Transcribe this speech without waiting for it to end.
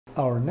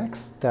Our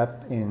next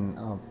step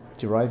in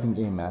deriving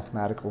a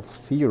mathematical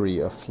theory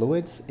of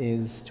fluids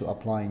is to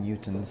apply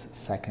Newton's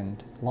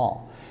second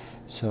law.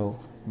 So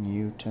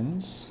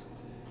Newton's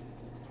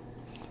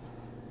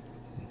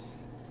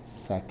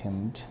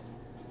second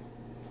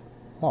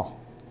law.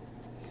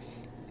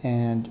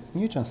 And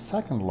Newton's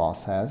second law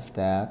says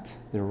that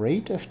the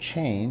rate of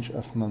change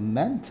of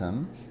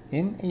momentum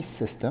in a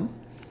system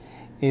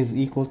is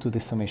equal to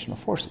the summation of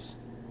forces.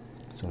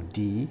 So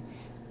dmu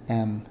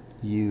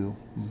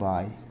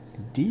by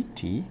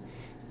dt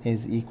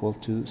is equal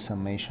to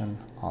summation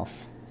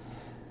of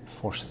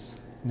forces.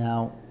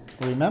 Now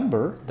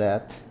remember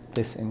that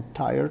this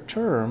entire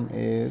term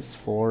is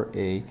for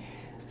a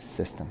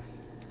system.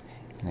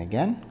 And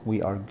again,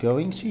 we are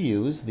going to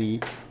use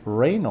the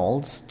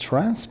Reynolds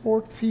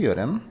transport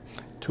theorem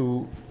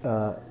to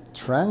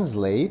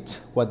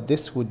translate what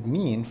this would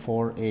mean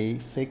for a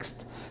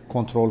fixed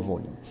control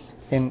volume.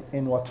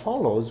 In what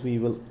follows, we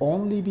will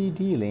only be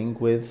dealing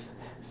with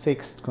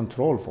fixed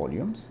control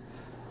volumes.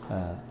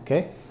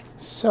 Okay,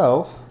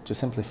 so to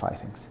simplify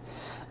things.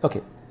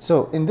 Okay,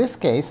 so in this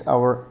case,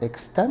 our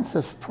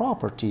extensive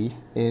property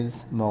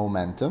is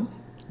momentum.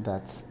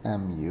 That's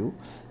mu,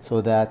 so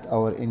that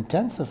our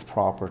intensive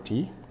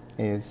property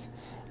is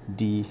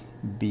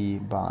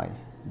dB by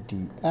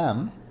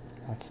dm,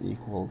 that's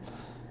equal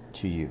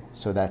to u.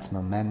 So that's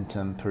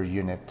momentum per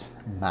unit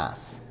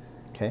mass,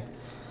 okay?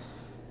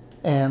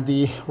 And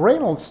the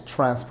Reynolds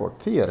transport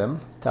theorem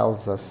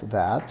tells us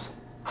that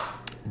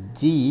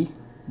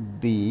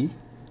dB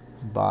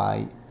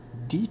by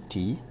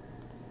dt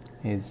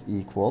is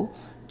equal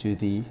to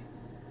the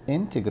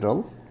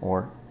integral,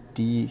 or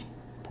d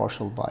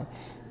partial by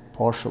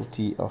partial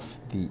t of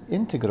the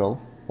integral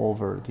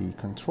over the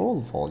control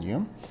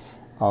volume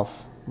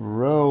of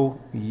rho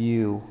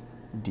u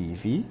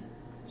dv.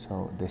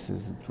 So this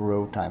is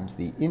rho times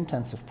the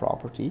intensive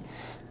property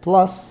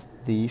plus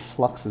the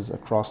fluxes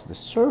across the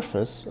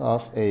surface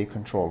of a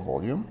control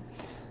volume.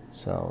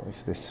 So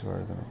if this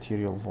were the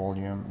material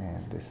volume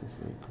and this is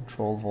a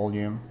control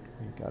volume,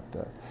 we got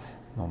the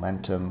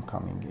momentum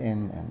coming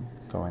in and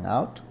going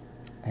out.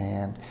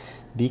 And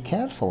be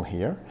careful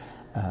here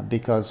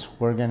because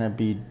we're going to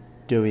be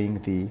doing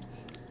the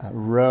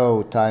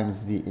rho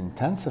times the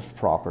intensive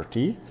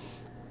property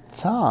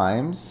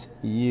times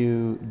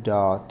u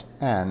dot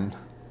n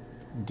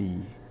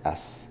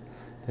ds.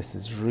 This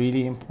is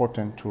really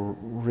important to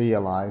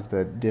realize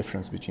the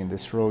difference between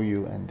this rho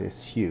u and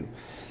this u.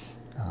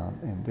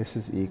 And this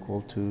is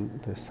equal to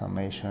the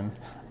summation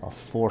of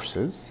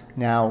forces.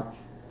 Now,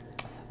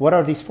 what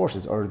are these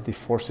forces? Are the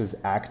forces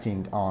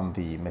acting on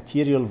the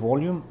material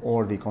volume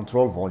or the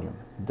control volume?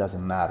 It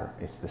doesn't matter.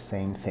 It's the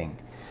same thing.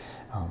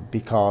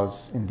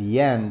 Because in the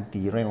end,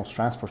 the Reynolds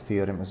transport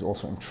theorem is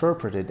also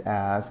interpreted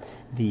as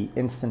the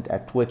instant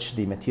at which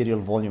the material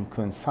volume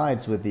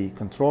coincides with the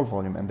control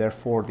volume, and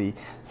therefore the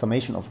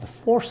summation of the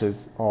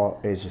forces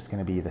is just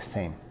going to be the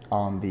same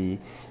on the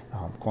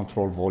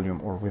control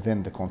volume or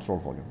within the control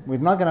volume. We're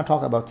not going to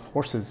talk about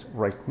forces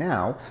right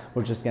now.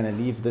 We're just going to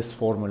leave this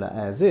formula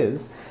as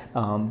is,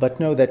 but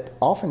know that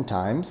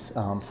oftentimes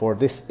for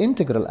this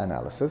integral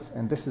analysis,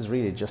 and this is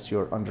really just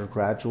your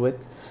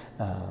undergraduate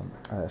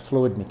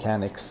fluid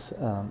mechanics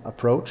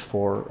approach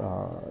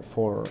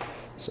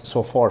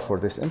so far for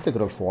this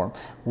integral form,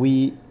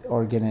 we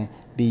are going to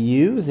be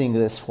using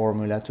this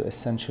formula to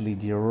essentially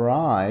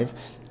derive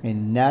a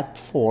net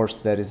force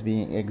that is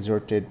being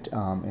exerted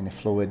in a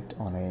fluid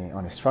on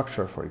a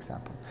structure, for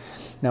example.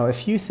 Now, a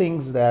few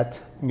things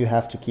that you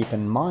have to keep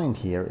in mind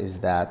here is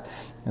that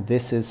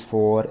this is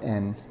for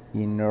an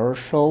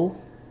inertial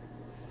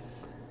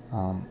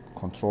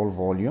control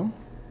volume.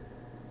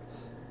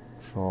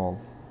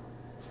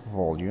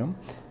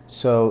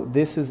 So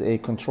this is a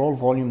control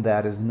volume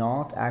that is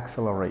not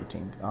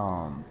accelerating.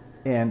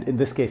 And in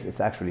this case, it's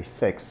actually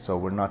fixed, so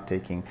we're not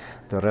taking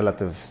the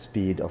relative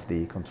speed of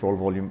the control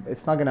volume.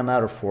 It's not going to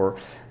matter for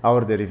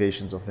our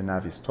derivations of the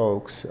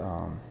Navier-Stokes,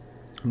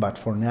 but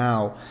for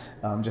now,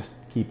 just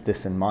keep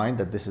this in mind,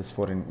 that this is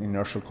for an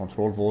inertial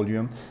control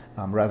volume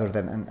rather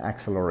than an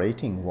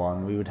accelerating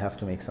one. We would have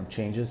to make some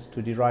changes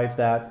to derive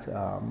that.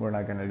 We're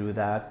not going to do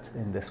that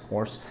in this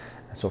course.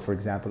 So, for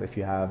example, if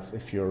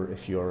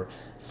you're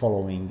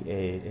following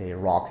a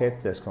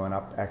rocket that's going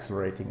up,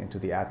 accelerating into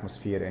the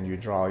atmosphere, and you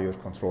draw your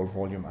control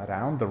volume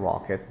around the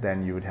rocket,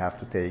 then you would have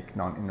to take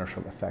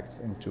non-inertial effects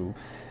into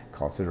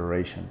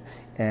consideration.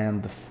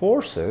 And the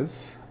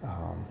forces,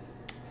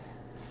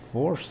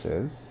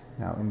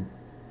 now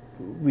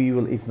we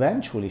will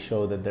eventually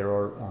show that there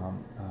are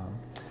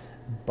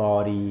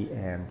body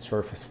and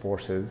surface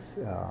forces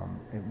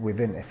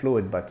within a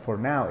fluid, but for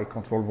now a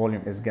control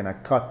volume is going to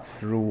cut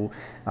through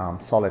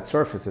solid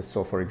surfaces.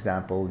 So for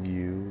example,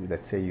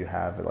 let's say you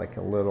have like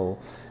a little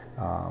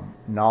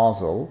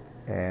nozzle,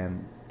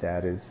 and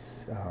that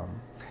is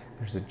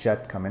there's a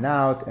jet coming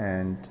out,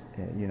 and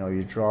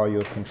you draw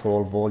your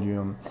control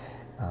volume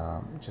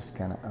just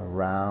kind of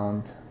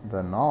around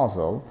the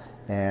nozzle,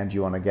 and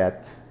you want to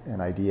get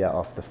an idea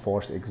of the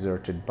force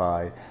exerted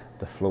by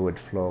the fluid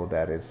flow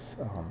that is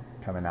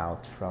coming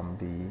out from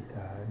the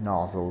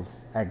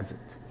nozzle's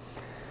exit.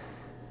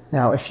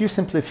 Now, a few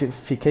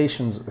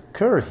simplifications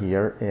occur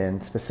here,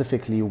 and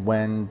specifically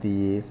when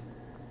the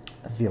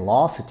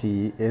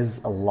velocity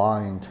is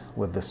aligned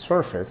with the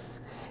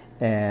surface,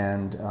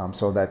 and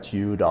so that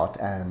u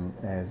dot n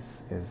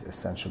is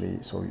essentially,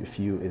 so if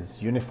u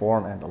is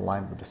uniform and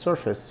aligned with the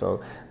surface,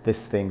 so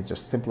this thing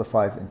just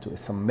simplifies into a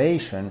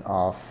summation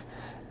of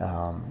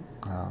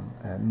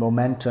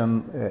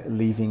momentum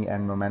leaving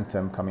and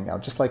momentum coming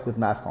out. Just like with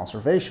mass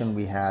conservation,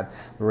 we had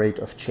the rate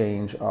of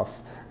change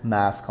of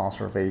mass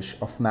conservation,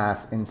 of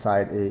mass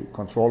inside a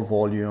control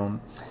volume,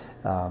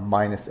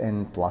 minus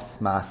n plus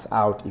mass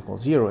out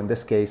equals 0. In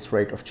this case,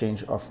 rate of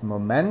change of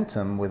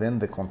momentum within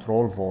the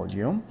control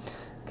volume,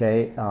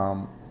 okay,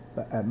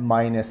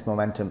 minus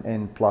momentum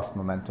in plus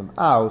momentum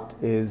out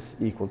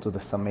is equal to the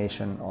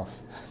summation of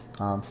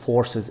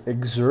forces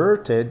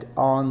exerted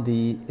on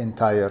the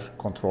entire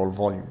control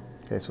volume.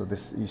 Okay, so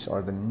these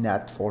are the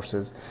net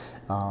forces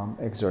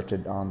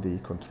exerted on the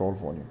control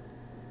volume.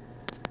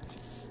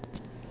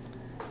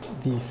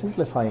 The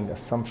simplifying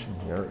assumption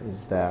here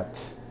is that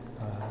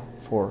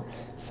for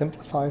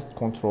simplified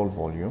control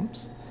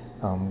volumes,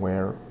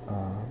 where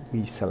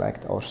we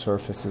select our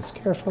surfaces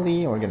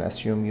carefully, we're going to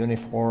assume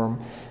uniform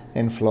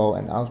inflow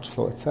and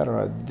outflow,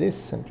 etc.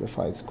 This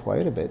simplifies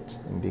quite a bit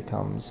and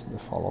becomes the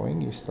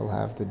following. You still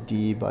have the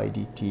d by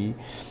dt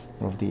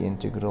of the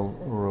integral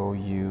rho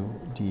u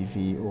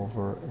dv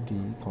over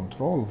the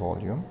control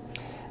volume.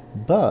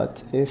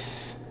 But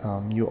if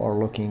you are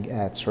looking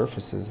at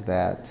surfaces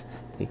that,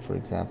 take for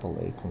example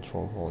a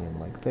control volume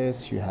like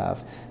this, you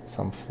have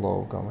some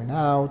flow going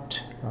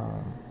out,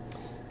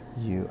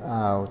 u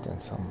out, and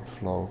some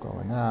flow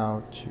going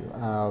out, u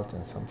out,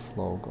 and some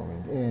flow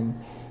going in,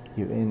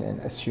 u in, and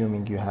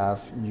assuming you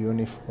have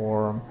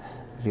uniform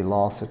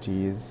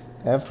velocities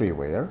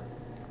everywhere,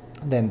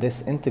 then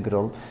this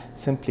integral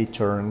simply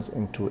turns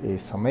into a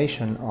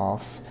summation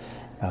of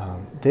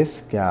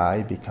this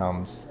guy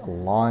becomes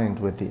aligned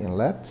with the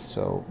inlet,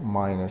 so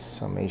minus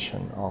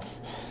summation of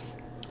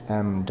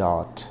m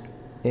dot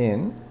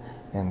in,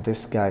 and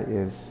this guy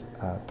is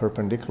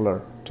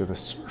perpendicular to the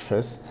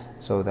surface,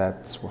 so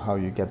that's how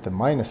you get the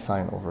minus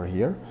sign over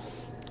here,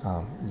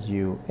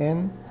 u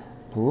in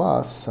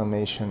plus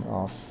summation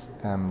of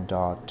m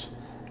dot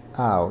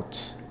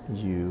out,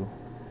 u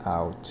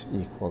out,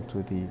 equal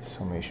to the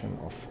summation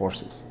of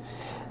forces.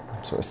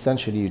 So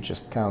essentially you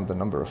just count the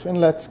number of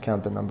inlets,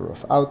 count the number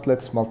of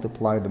outlets,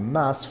 multiply the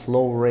mass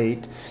flow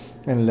rate,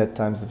 inlet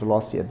times the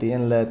velocity at the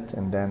inlet,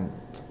 and then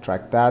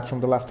subtract that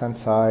from the left hand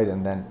side,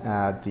 and then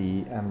add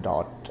the m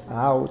dot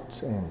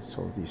out, and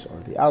so these are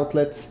the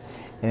outlets,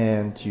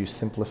 and you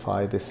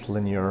simplify this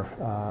linear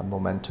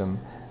momentum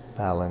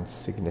balance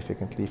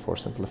significantly for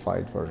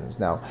simplified versions.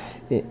 Now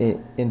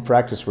in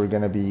practice we're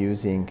going to be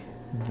using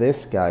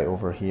this guy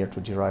over here to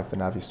derive the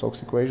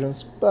Navier-Stokes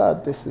equations,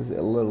 but this is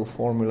a little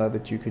formula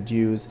that you could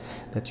use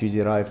that you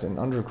derived in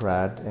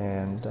undergrad,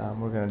 and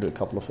we're going to do a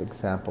couple of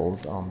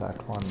examples on that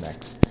one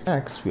next.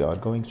 Next, we are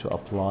going to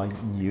apply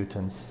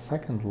Newton's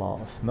second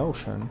law of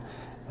motion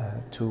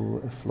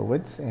to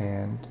fluids,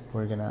 and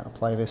we're going to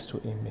apply this to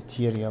a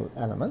material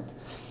element.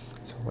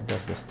 So what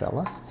does this tell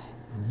us?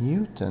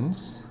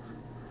 Newton's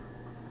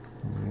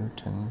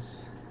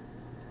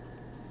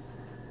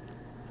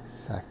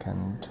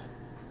second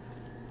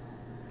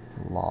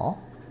law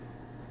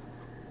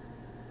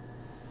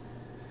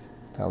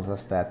tells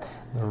us that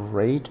the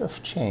rate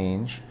of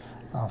change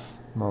of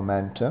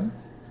momentum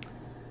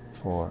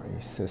for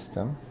a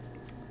system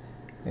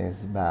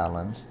is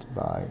balanced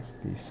by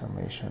the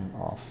summation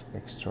of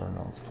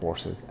external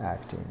forces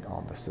acting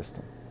on the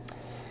system.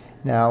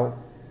 Now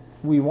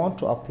we want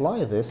to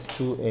apply this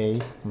to a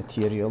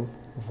material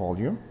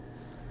volume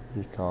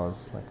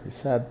because, like we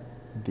said,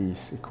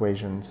 these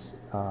equations,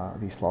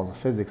 these laws of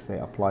physics, they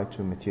apply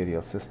to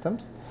material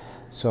systems.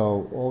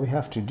 So all we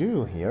have to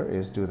do here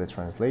is do the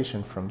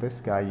translation from this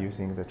guy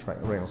using the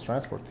Reynolds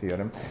transport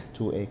theorem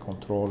to a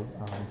control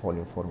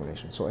volume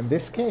formulation. So in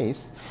this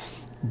case,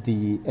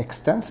 the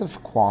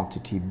extensive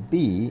quantity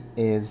B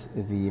is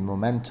the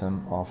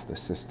momentum of the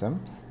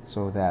system,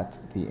 so that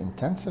the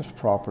intensive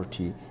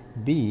property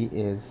B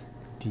is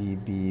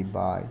dB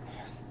by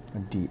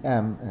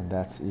dm, and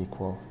that's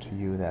equal to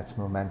u, that's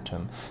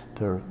momentum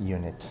per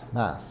unit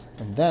mass.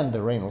 And then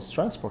the Reynolds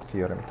transport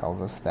theorem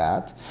tells us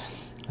that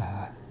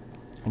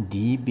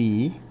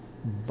dB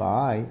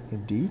by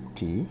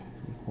dt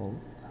equal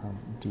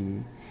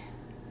d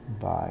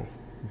by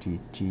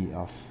dt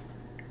of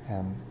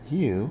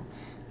mu,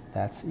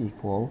 that's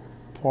equal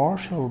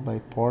partial by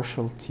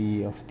partial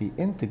t of the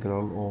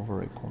integral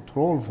over a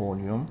control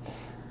volume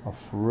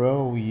of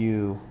rho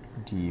u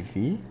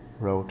dv,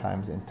 rho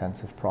times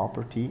intensive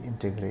property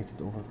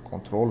integrated over the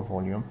control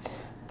volume,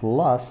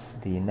 plus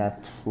the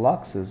net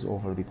fluxes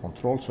over the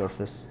control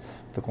surface,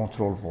 the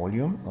control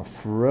volume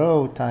of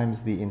rho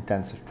times the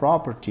intensive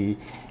property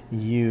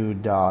u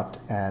dot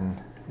n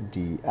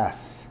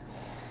ds.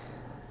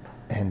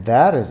 And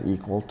that is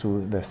equal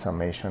to the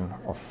summation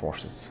of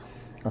forces.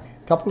 Okay,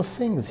 a couple of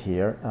things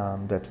here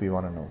that we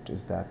want to note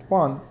is that,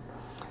 one,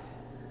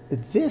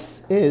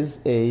 this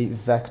is a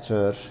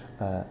vector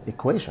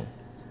equation.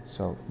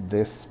 So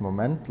this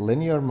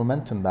linear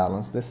momentum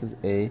balance, this is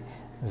a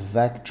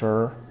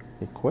vector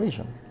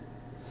equation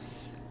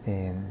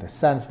in the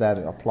sense that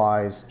it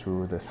applies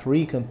to the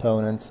three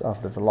components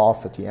of the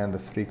velocity and the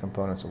three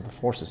components of the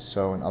forces.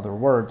 So in other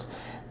words,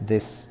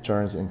 this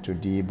turns into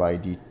d by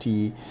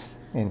dt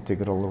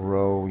integral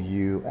rho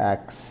u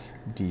x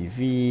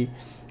dv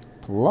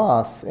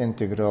plus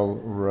integral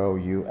rho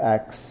u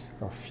x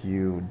of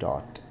u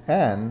dot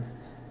n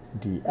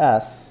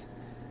ds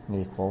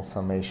equals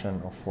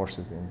summation of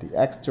forces in the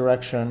x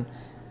direction,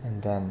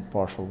 and then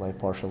partial by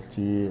partial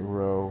t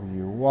rho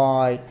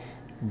uy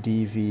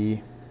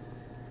dv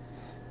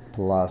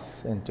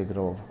plus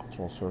integral over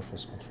control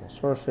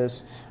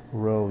surface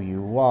rho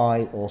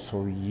uy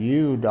also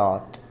u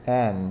dot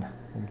n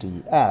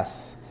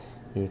ds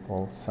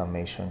equals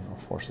summation of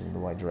forces in the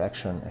y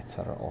direction,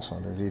 etc., also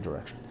in the z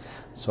direction.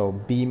 So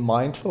be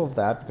mindful of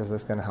that, because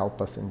that's going to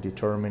help us in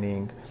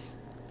determining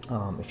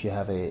if you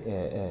have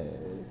a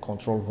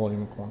control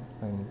volume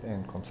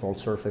and control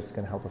surface,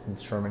 can help us in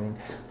determining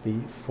the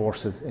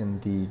forces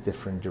in the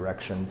different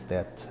directions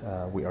that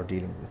we are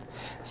dealing with.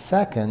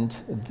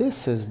 Second,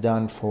 this is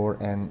done for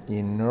an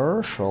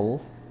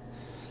inertial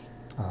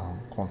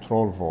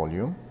control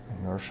volume.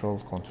 Inertial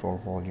control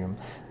volume,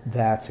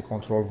 that's a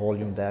control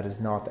volume that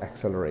is not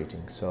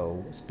accelerating.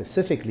 So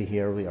specifically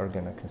here we are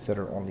going to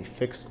consider only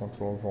fixed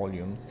control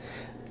volumes,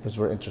 because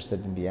we're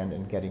interested in the end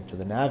in getting to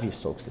the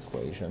Navier-Stokes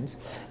equations.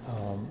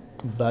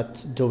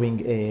 But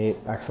doing a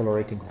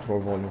accelerating control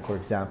volume, for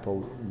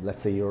example,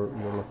 let's say you're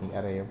looking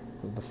at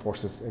the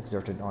forces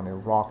exerted on a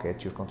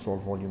rocket. Your control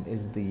volume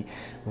is the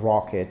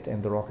rocket,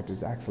 and the rocket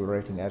is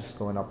accelerating as it's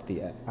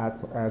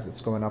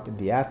going up in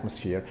the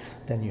atmosphere.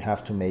 Then you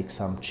have to make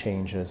some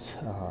changes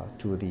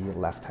to the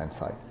left-hand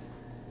side.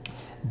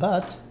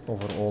 But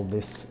overall,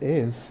 this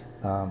is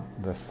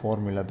the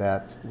formula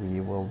that we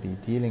will be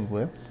dealing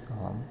with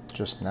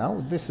just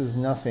now. This is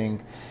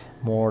nothing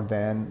more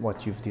than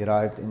what you've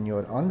derived in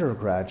your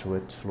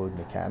undergraduate fluid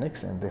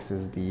mechanics, and this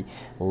is the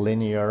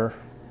linear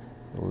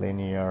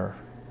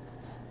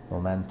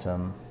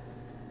momentum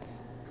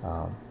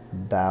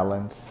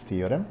balance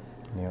theorem,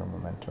 linear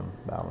momentum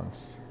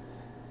balance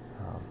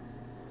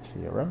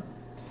theorem.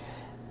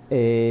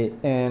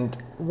 And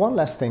one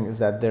last thing is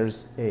that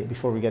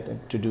before we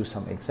get to do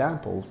some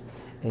examples,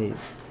 a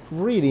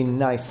really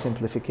nice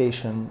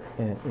simplification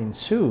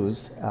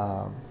ensues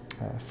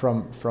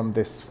from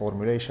this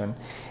formulation,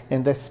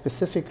 and that's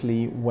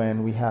specifically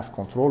when we have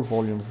control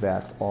volumes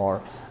that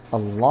are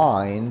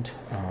aligned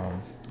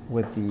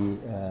with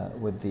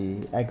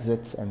the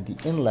exits and the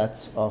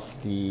inlets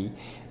of the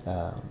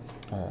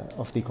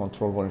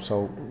control volume.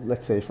 So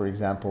let's say, for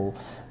example,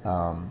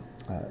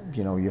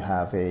 you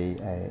have a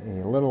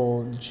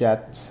little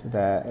jet,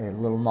 a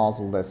little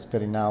nozzle that's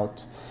spitting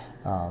out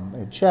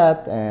a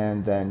jet,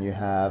 and then you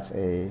have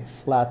a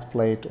flat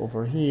plate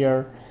over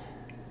here,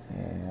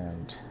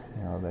 and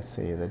let's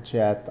say the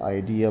jet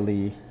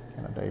ideally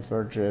kind of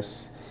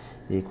diverges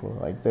equal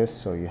like this.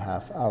 So you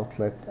have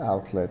outlet,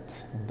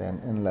 and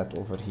then inlet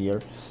over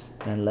here.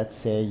 And let's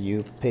say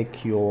you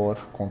pick your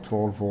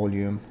control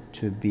volume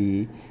to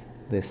be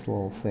this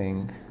little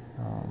thing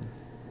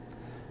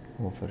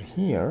over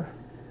here.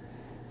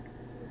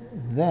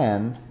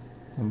 Then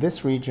in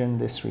this region,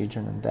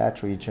 and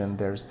that region,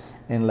 there's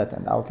inlet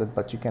and outlet,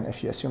 but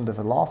if you assume the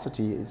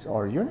velocities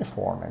are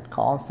uniform and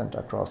constant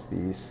across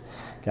these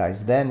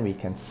guys, then we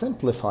can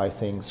simplify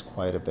things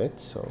quite a bit.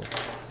 So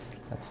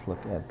let's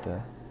look at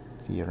the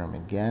theorem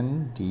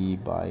again. D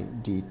by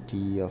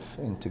dt of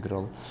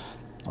integral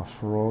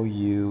of rho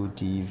u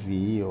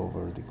dv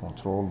over the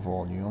control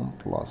volume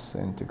plus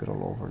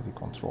integral over the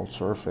control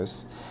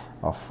surface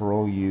of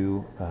rho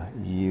u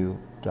u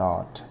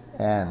dot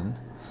n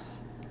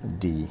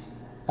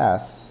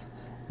ds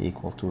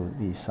equal to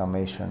the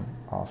summation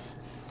of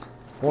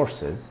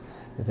forces.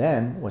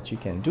 Then what you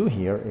can do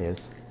here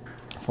is,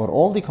 for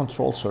all the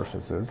control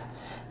surfaces,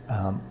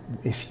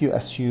 if you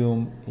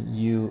assume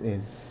u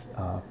is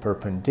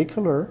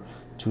perpendicular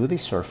to the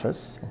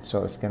surface, and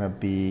so it's going to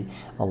be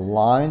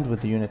aligned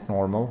with the unit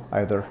normal,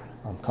 either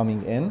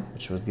coming in,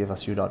 which would give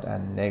us u dot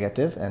n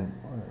negative, and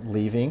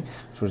leaving,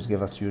 which would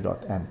give us u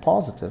dot n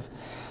positive,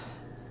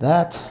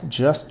 that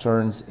just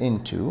turns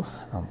into,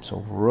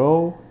 so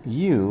rho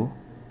u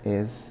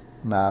is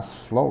mass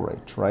flow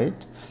rate,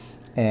 right?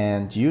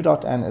 And u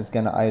dot n is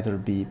going to either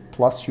be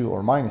plus u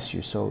or minus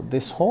u. So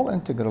this whole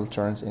integral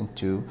turns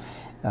into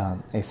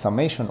a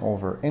summation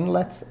over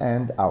inlets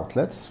and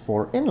outlets.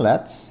 For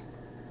inlets,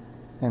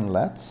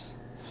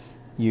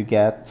 you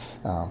get,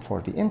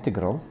 for the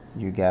integral,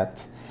 you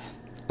get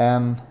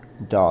m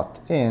dot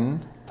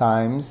in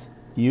times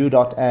u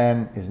dot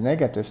n is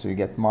negative, so you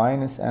get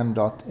minus m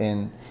dot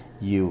in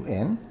u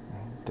in.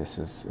 This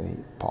is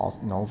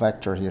no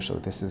vector here, so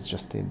this is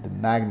just the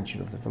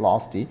magnitude of the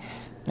velocity.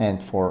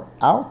 And for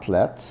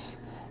outlets,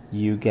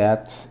 you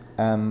get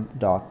m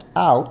dot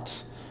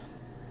out,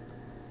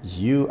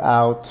 u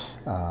out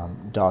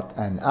dot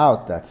n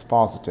out, that's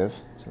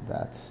positive, so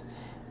that's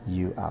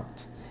u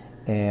out.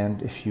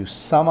 And if you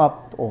sum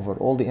up over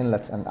all the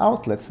inlets and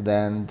outlets,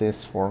 then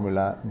this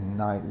formula,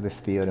 this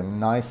theorem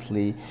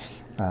nicely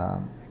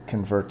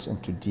converts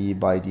into d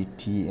by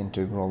dt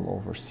integral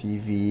over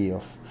cv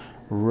of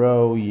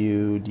rho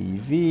u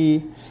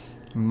dv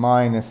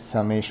minus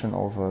summation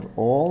over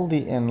all the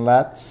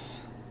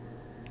inlets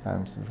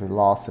times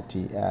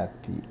velocity at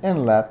the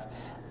inlet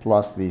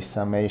plus the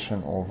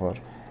summation over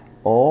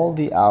all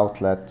the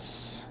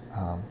outlets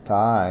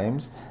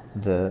times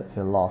the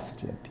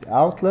velocity at the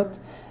outlet,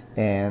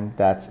 and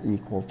that's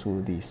equal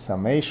to the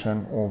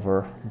summation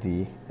over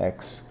the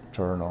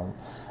external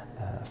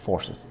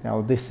forces.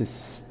 Now this is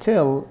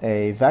still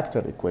a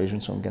vector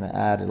equation, so I'm going to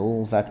add a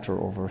little vector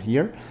over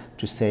here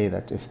to say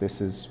that if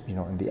this is,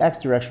 in the x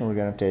direction, we're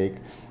going to take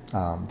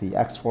the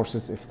x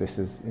forces, if this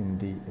is in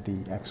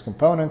the x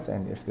components,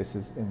 and if this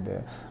is in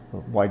the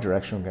y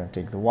direction, we're going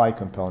to take the y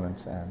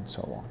components, and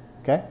so on.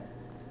 Okay.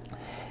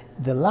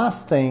 The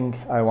last thing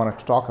I wanted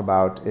to talk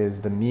about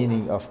is the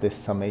meaning of this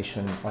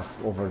summation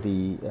over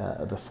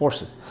the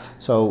forces.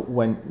 So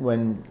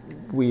when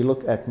we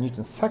look at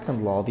Newton's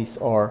second law, these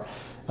are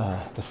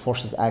the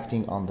forces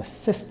acting on the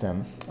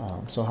system.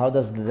 So how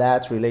does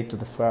that relate to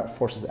the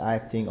forces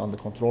acting on the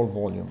control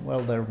volume?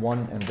 Well, they're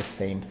one and the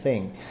same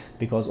thing,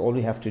 because all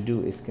we have to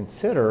do is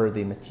consider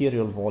the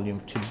material volume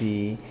to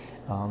be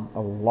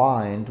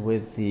aligned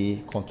with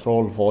the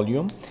control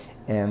volume,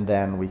 and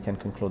then we can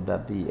conclude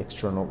that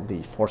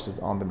the forces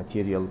on the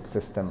material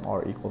system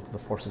are equal to the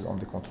forces on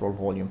the control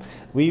volume.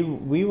 We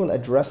will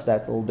address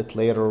that a little bit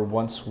later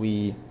once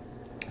we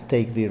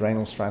take the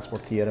Reynolds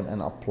transport theorem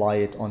and apply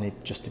it on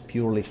just a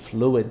purely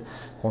fluid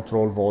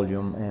control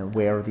volume, and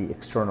where the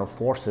external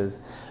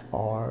forces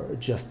are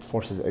just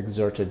forces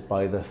exerted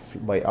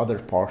by other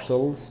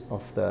parcels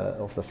of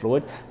the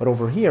fluid. But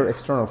over here,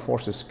 external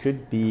forces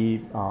could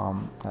be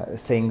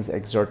things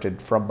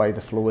exerted by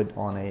the fluid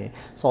on a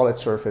solid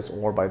surface,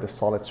 or by the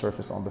solid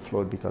surface on the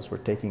fluid, because we're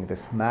taking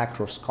this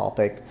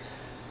macroscopic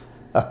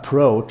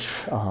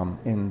approach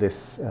in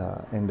this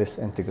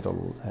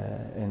integral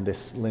in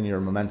this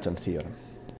linear momentum theorem.